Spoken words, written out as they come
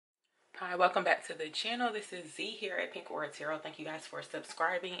Hi, welcome back to the channel. This is Z here at Pink Aura Tarot. Thank you guys for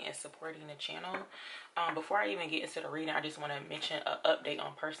subscribing and supporting the channel. Before I even get into the reading, I just want to mention an update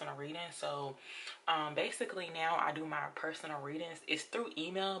on personal reading. So basically now I do my personal readings. It's through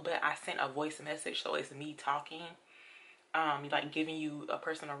email, but I sent a voice message, so it's me talking, like giving you a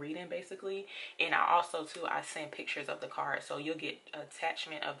personal reading basically. And I also too, I send pictures of the cards, so you'll get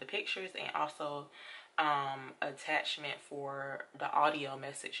attachment of the pictures and also attachment for the audio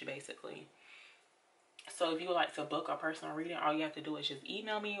message basically. So if you would like to book a personal reading, all you have to do is just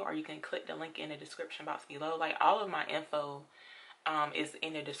email me, or you can click the link in the description box below. Like, all of my info is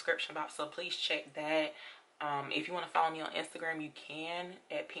in the description box, so please check that. If you want to follow me on Instagram, you can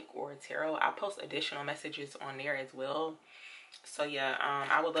at Pink Aura Tarot. I post additional messages on there as well. So yeah,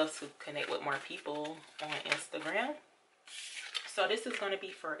 I would love to connect with more people on Instagram. So this is going to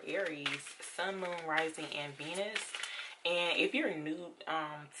be for Aries, Sun, Moon, Rising, and Venus. And if you're new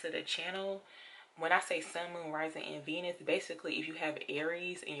to the channel, when I say Sun, Moon, Rising, and Venus, basically if you have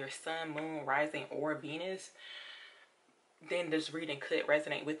Aries in your Sun, Moon, Rising, or Venus, then this reading could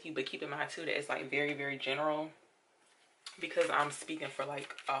resonate with you. But keep in mind too that it's like very, very general, because I'm speaking for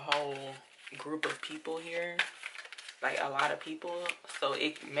like a whole group of people here, like a lot of people. So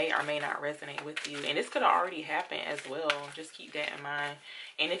it may or may not resonate with you, and this could have already happened as well. Just keep that in mind.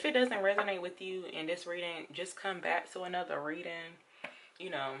 And if it doesn't resonate with you in this reading, just come back to another reading,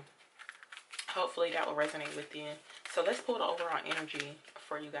 you know. Hopefully that will resonate with you. So let's pull the overall energy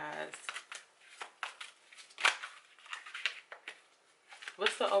for you guys.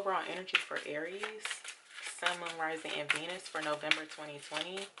 What's the overall energy for Aries, Sun, Moon, Rising, and Venus for November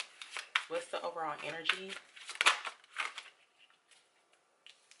 2020? What's the overall energy?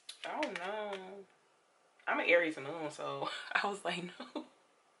 Oh no. I'm an Aries moon, so I was like, no.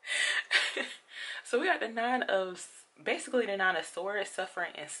 So we got the basically the Nine of Swords,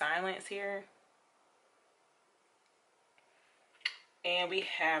 suffering in silence here. And we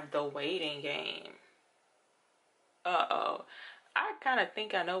have the waiting game. Uh-oh. I kind of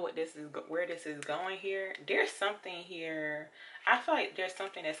think I know what this is, where this is going here. There's something here. I feel like there's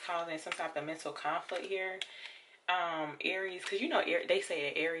something that's causing some type of mental conflict here. Aries, because you know, they say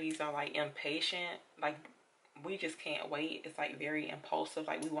that Aries are like impatient. Like, we just can't wait. It's like very impulsive.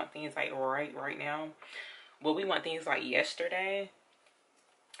 Like, we want things like right now. Well, we want things like yesterday.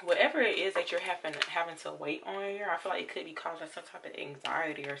 Whatever it is that you're having to wait on here, I feel like it could be causing some type of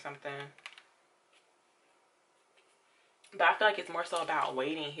anxiety or something. But I feel like it's more so about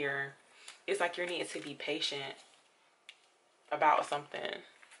waiting here. It's like you're needing to be patient about something.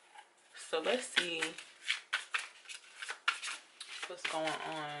 So let's see what's going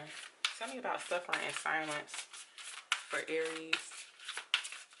on. Tell me about suffering in silence for Aries.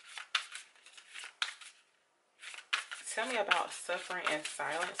 Tell me about suffering in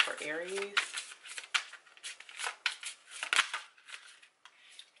silence for Aries.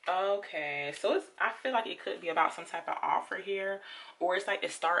 Okay, so I feel like it could be about some type of offer here, or it's like the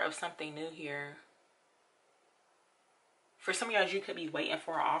start of something new here. For some of y'all, you could be waiting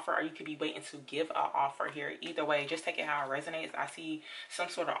for an offer, or you could be waiting to give an offer here. Either way, just take it how it resonates. I see some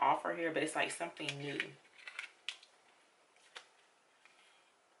sort of offer here, but it's like something new.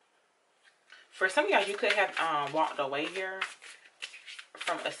 For some of y'all, you could have walked away here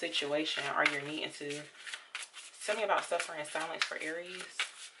from a situation, or you're needing to. Tell me about suffering in silence for Aries.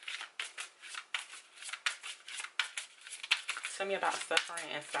 Tell me about suffering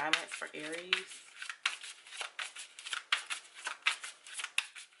in silence for Aries.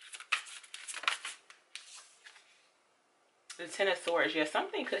 The Ten of Swords. Yeah,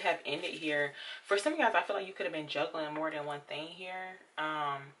 something could have ended here. For some of you guys, I feel like you could have been juggling more than one thing here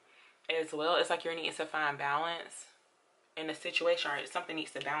as well. It's like you're needing to find balance in the situation, or something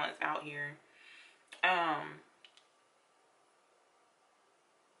needs to balance out here.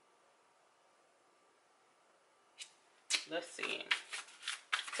 Let's see.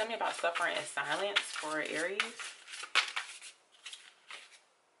 Tell me about suffering in silence for Aries.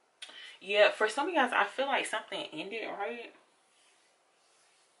 Yeah, for some of you guys, I feel like something ended, right?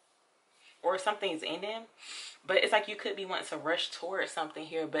 Or something's ending. But it's like you could be wanting to rush towards something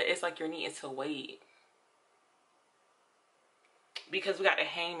here, but it's like you're needing to wait. Because we got the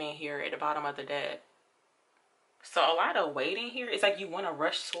Hangman here at the bottom of the deck. So a lot of waiting here. It's like you want to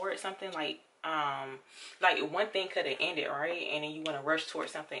rush towards something, like one thing could have ended, right? And then you want to rush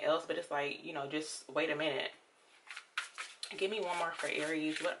towards something else, but it's like, you know, just wait a minute. Give me one more for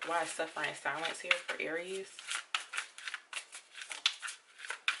Aries. Why is suffering in silence here for Aries?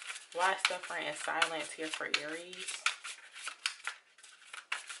 Why is suffering in silence here for Aries?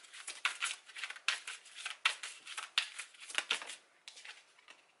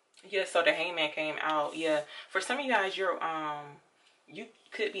 Yeah, so the hangman came out. Yeah. For some of you guys, you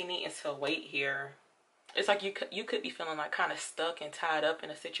could be needing to wait here. It's like you could be feeling like kind of stuck and tied up in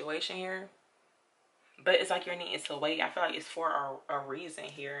a situation here. But it's like you're needing to wait. I feel like it's for a reason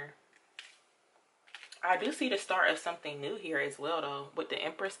here. I do see the start of something new here as well, though, with the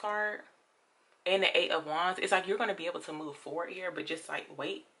Empress card and the Eight of Wands. It's like you're going to be able to move forward here, but just like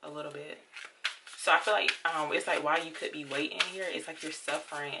wait a little bit. So I feel like it's like while you could be waiting here, it's like you're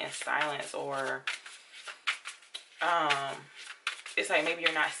suffering in silence, or um, it's like maybe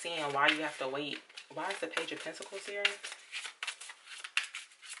you're not seeing why you have to wait. Why is the Page of Pentacles here?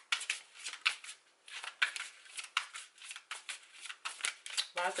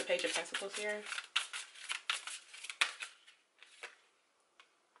 Why is the Page of Pentacles here?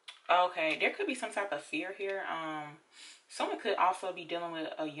 Okay, there could be some type of fear here. Someone could also be dealing with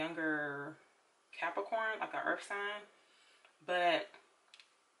a younger Capricorn, like an earth sign. But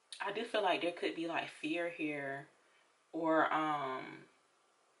I do feel like there could be like fear here, or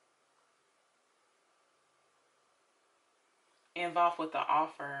involved with the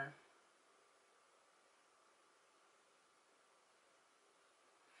offer.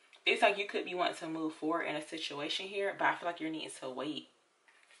 It's like you could be wanting to move forward in a situation here, but I feel like you're needing to wait.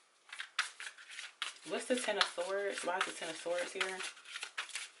 What's the Ten of Swords? Why is the Ten of Swords here?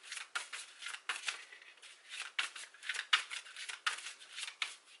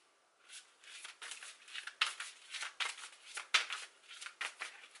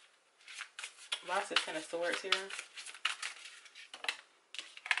 Why is the Ten of Swords here?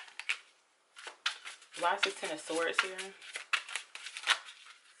 Why is the Ten of Swords here?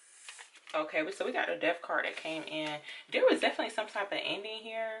 Okay, so we got the Death card that came in. There was definitely some type of ending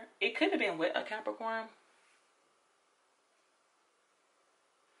here. It could have been with a Capricorn.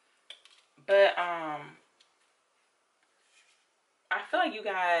 But I feel like you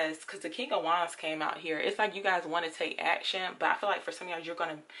guys, because the King of Wands came out here, it's like you guys want to take action, but I feel like for some of y'all, you're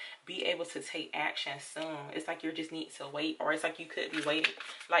going to be able to take action soon. It's like you just need to wait, or it's like you could be waiting,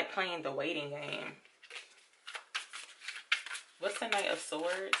 like playing the waiting game. What's the Knight of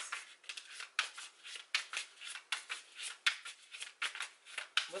Swords?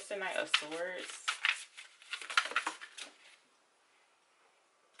 What's the Knight of Swords?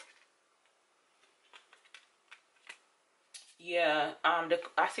 Yeah,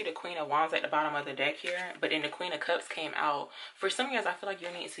 I see the Queen of Wands at the bottom of the deck here, but then the Queen of Cups came out. For some of you guys, I feel like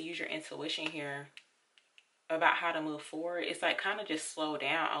you're needing to use your intuition here about how to move forward. It's like kind of just slow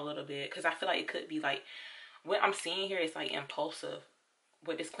down a little bit, because I feel like it could be like, what I'm seeing here is like impulsive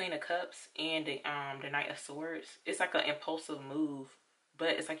with this Queen of Cups and the Knight of Swords. It's like an impulsive move, but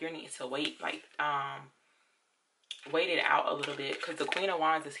it's like you're needing to wait, like wait it out a little bit, because the Queen of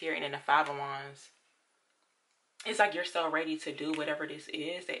Wands is here, and then the Five of Wands. It's like you're so ready to do whatever this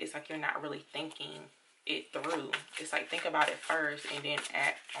is that it's like you're not really thinking it through. It's like think about it first and then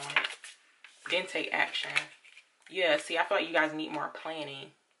act on it. Then take action. Yeah, see, I feel like you guys need more planning.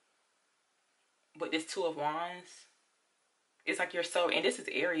 With this Two of Wands, it's like you're so, and this is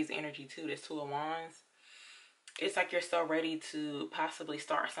Aries energy too, this Two of Wands. It's like you're so ready to possibly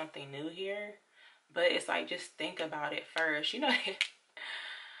start something new here. But it's like, just think about it first. You know,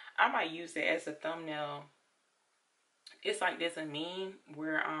 I might use it as a thumbnail. It's like there's a meme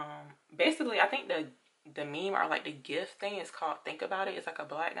where basically I think the meme, or like the gift thing, is called Think About It. It's like a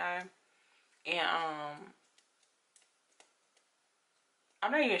black guy, and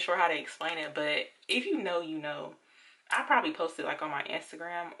I'm not even sure how to explain it, but if you know, you know. I probably post it like on my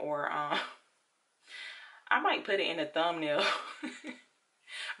Instagram, or I might put it in a thumbnail.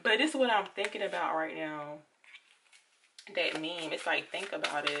 But this is what I'm thinking about right now. That meme, it's like, think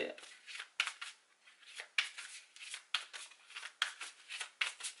about it.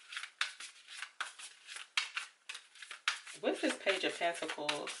 What's this Page of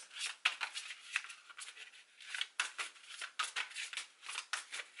Pentacles?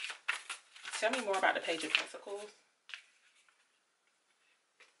 Tell me more about the Page of Pentacles.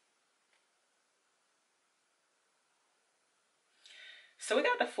 So we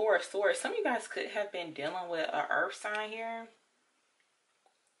got the Four of Swords. Some of you guys could have been dealing with an earth sign here.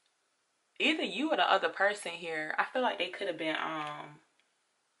 Either you or the other person here. I feel like they could have been,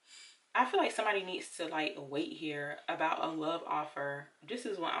 I feel like somebody needs to like wait here about a love offer. This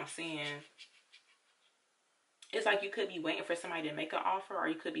is what I'm seeing. It's like you could be waiting for somebody to make an offer, or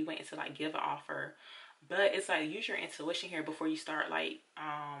you could be waiting to like give an offer. But it's like, use your intuition here before you start like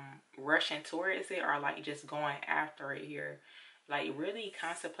rushing towards it, or like just going after it here. Like really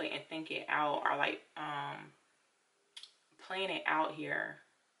contemplate and think it out, or like plan it out here.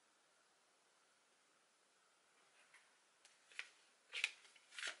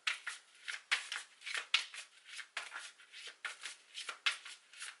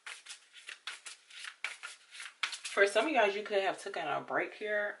 For some of you guys, you could have taken a break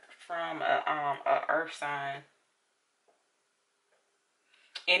here from a earth sign.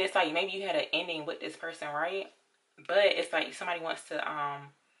 And it's like maybe you had an ending with this person, right? But it's like somebody wants to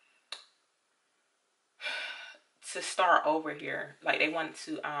start over here. Like they want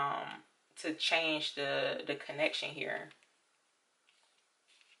to change the connection here.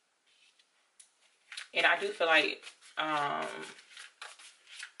 And I do feel like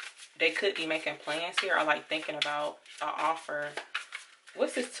they could be making plans here, or like thinking about an offer.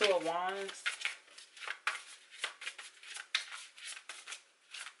 What's this Two of Wands?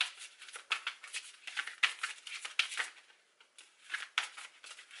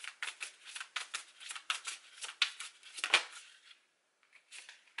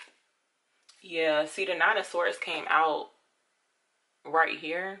 Yeah, see, the Nine of Swords came out right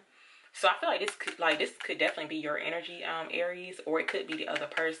here. So I feel like this could definitely be your energy, Aries, or it could be the other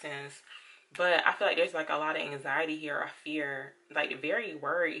person's. But I feel like there's like a lot of anxiety here, or fear, like very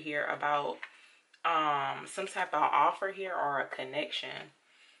worried here about some type of offer here or a connection.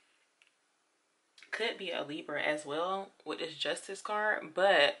 Could be a Libra as well with this Justice card,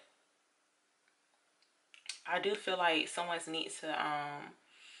 but I do feel like someone's needs to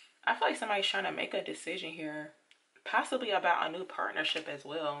I feel like somebody's trying to make a decision here, possibly about a new partnership as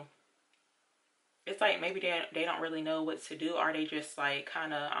well. It's like maybe they don't really know what to do, or they just like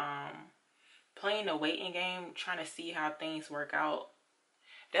kind of playing the waiting game, trying to see how things work out.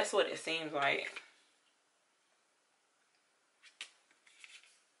 That's what it seems like.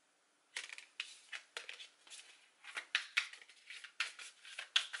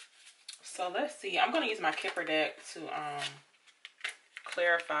 So let's see. I'm going to use my Kipper deck to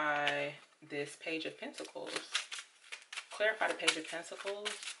clarify this Page of Pentacles. Clarify the Page of Pentacles.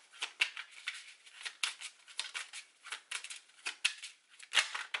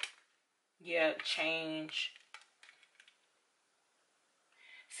 Yeah, change.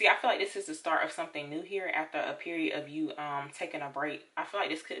 See, I feel like this is the start of something new here after a period of you taking a break. I feel like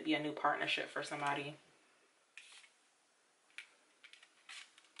this could be a new partnership for somebody.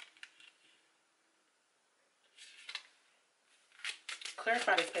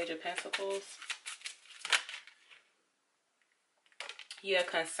 Clarify this Page of Pentacles. Yeah,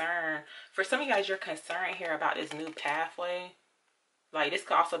 concern. For some of you guys, you're concerned here about this new pathway. Like, this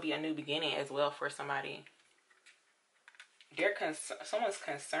could also be a new beginning as well for somebody. Someone's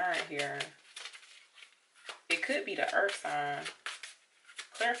concerned here. It could be the Earth sign.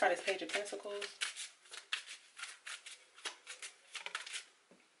 Clarify this Page of Pentacles.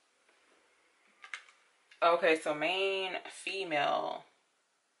 Okay, so main female.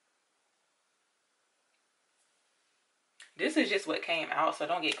 This is just what came out, so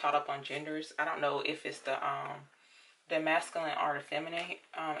don't get caught up on genders. I don't know if it's the masculine or the feminine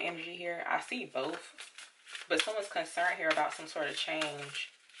energy here. I see both, but someone's concerned here about some sort of change.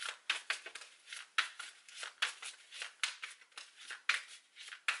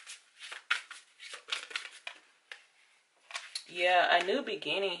 Yeah, a new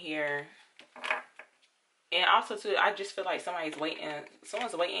beginning here. And also too, I just feel like someone's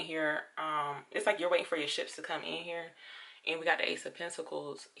waiting here. It's like you're waiting for your ships to come in here. And we got the Ace of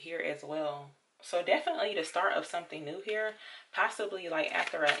Pentacles here as well. So definitely the start of something new here. Possibly like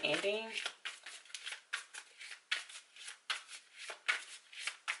after an ending.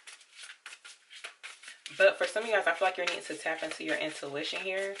 But for some of you guys, I feel like you're needing to tap into your intuition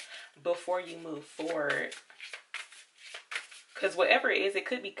here before you move forward. Because whatever it is, it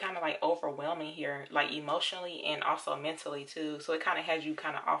could be kind of like overwhelming here, like emotionally and also mentally too. So it kind of has you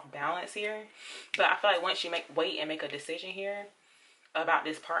kind of off balance here. But I feel like once you wait and make a decision here about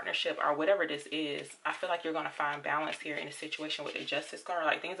this partnership or whatever this is, I feel like you're going to find balance here in a situation with the Justice card.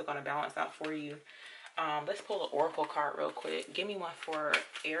 Like things are going to balance out for you. Let's pull an Oracle card real quick. Give me one for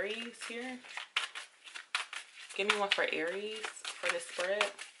Aries here. Give me one for Aries for this spread.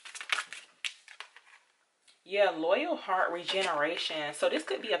 Yeah, loyal heart regeneration. So this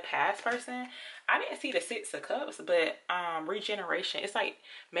could be a past person. I didn't see the Six of Cups, but regeneration. It's like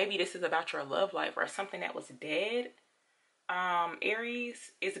maybe this is about your love life or something that was dead.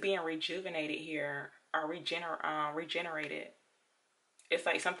 Aries is being rejuvenated here or regenerated. It's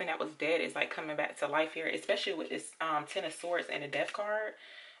like something that was dead is like coming back to life here, especially with this Ten of Swords and the Death card.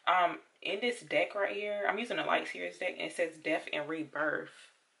 In this deck right here, I'm using the Light Series deck, and it says death and rebirth.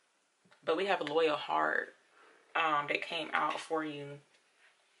 But we have a loyal heart that came out for you.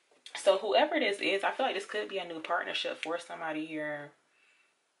 So whoever this is, I feel like this could be a new partnership for somebody here.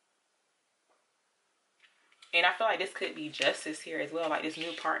 And I feel like this could be justice here as well. Like this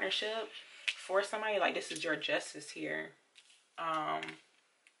new partnership for somebody. Like this is your justice here.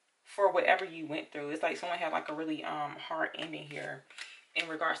 for whatever you went through. It's like someone had like a really hard ending here in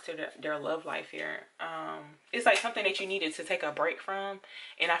regards to their love life here. It's like something that you needed to take a break from.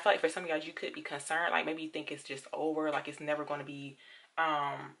 And I feel like for some of you guys, you could be concerned. Like maybe you think it's just over. Like it's never going to be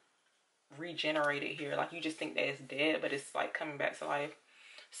regenerated here. Like you just think that it's dead, but it's like coming back to life.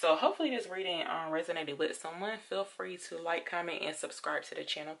 So hopefully this reading resonated with someone. Feel free to like, comment, and subscribe to the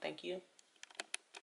channel. Thank you.